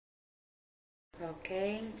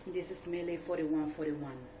Okay, this is Millie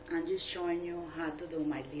 4141. I'm just showing you how to do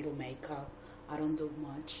my little makeup. I don't do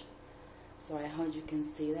much, so I hope you can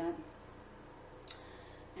see that.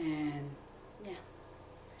 And yeah,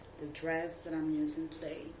 the dress that I'm using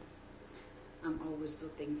today, I'm always do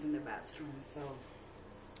things in the bathroom, so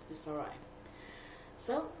it's alright.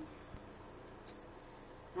 So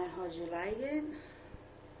I hope you like it.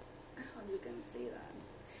 I hope you can see that.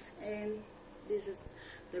 And this is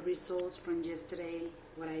the results from yesterday,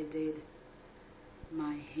 what I did,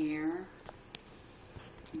 my hair.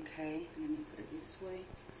 Okay, let me put it this way.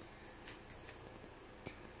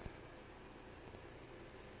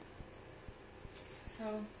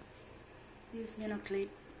 So this clip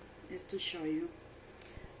is to show you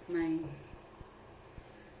my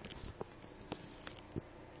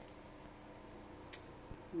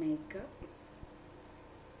makeup.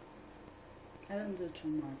 I don't do too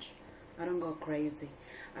much. I don't go crazy.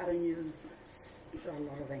 I don't use a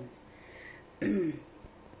lot of things.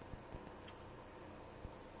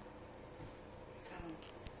 So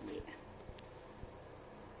yeah.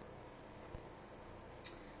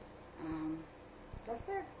 That's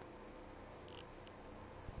it.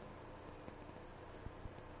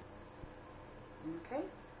 Okay.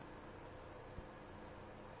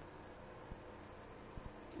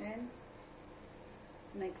 And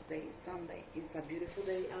next day, Sunday. It's a beautiful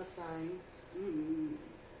day outside.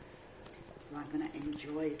 So I'm gonna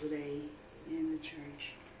enjoy today in the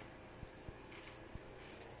church.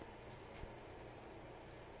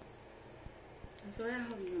 So I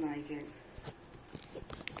hope you like it.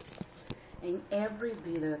 In every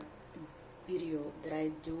video that I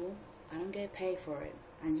do, I don't get paid for it.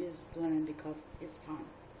 I'm just doing it because it's fun.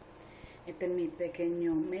 Este es mi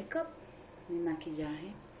pequeño makeup, mi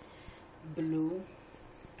maquillaje, blue,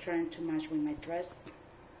 trying to match with my dress.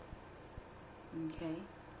 Okay,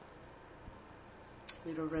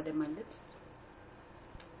 little red in my lips.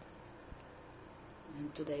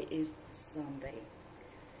 And today is Sunday,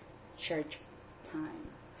 church time.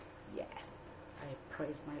 Yes, I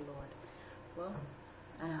praise my Lord. Well,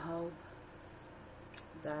 I hope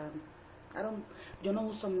that yo no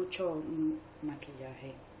uso mucho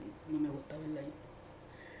maquillaje. No me gusta verla.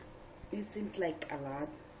 It seems like a lot,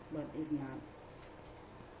 but it's not.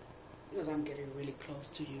 Because I'm getting really close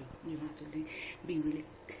to you. You have to be really,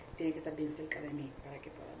 tiene que estar bien cerca de mí para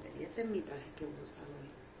que puedas ver. Y este es mi traje que voy a usar hoy.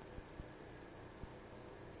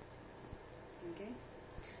 Okay?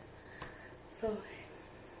 So,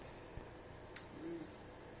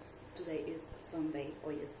 today is Sunday,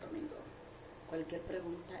 hoy es domingo. Cualquier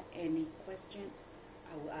pregunta, any question,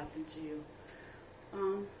 I will ask it to you.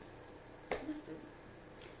 That's it.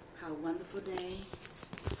 Have a wonderful day,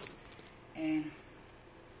 and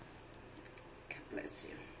God bless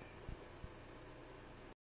you.